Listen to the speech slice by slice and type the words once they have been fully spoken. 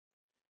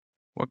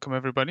Welcome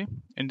everybody.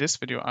 In this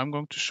video, I'm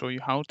going to show you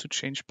how to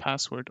change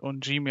password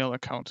on Gmail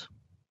account.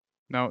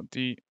 Now,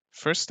 the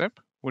first step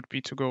would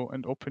be to go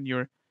and open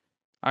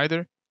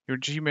either your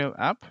Gmail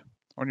app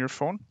on your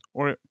phone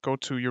or go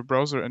to your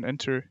browser and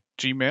enter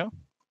Gmail.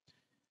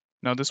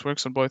 Now, this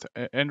works on both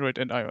Android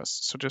and iOS,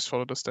 so just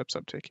follow the steps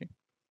I'm taking.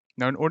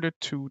 Now, in order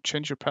to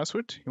change your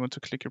password, you want to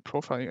click your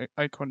profile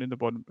icon in the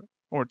bottom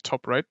or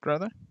top right.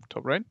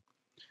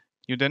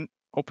 You then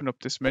open up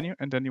this menu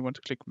and then you want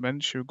to click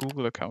manage your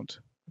Google account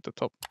at the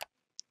top.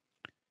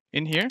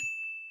 In here,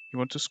 you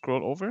want to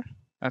scroll over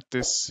at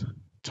this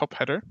top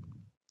header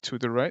to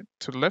the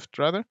left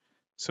rather,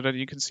 so that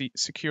you can see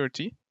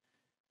security.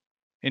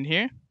 In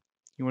here,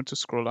 you want to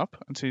scroll up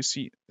until you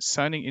see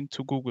signing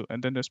into Google,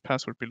 and then there's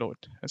password below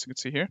it. As you can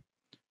see here,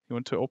 you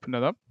want to open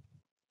that up.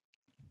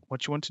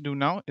 What you want to do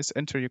now is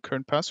enter your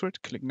current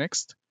password, click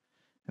next,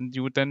 and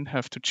you would then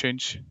have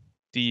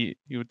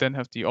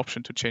the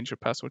option to change your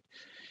password.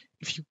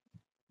 If you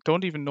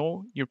don't even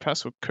know your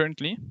password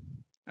currently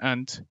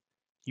and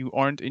you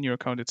aren't in your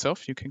account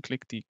itself, you can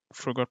click the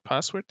forgot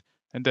password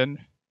and then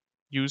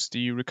use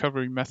the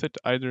recovery method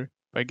either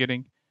by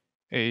getting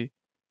a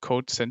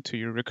code sent to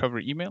your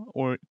recovery email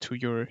or to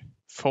your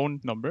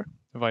phone number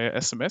via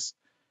SMS.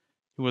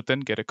 You will then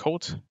get a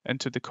code,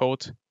 enter the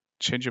code,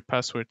 change your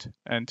password,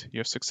 and you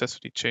have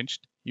successfully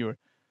changed your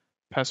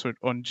password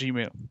on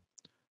Gmail.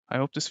 I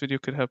hope this video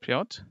could help you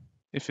out.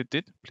 If it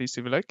did, please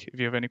leave a like. If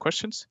you have any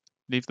questions,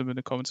 leave them in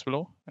the comments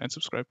below and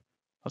subscribe.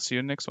 I'll see you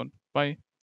in the next one. Bye.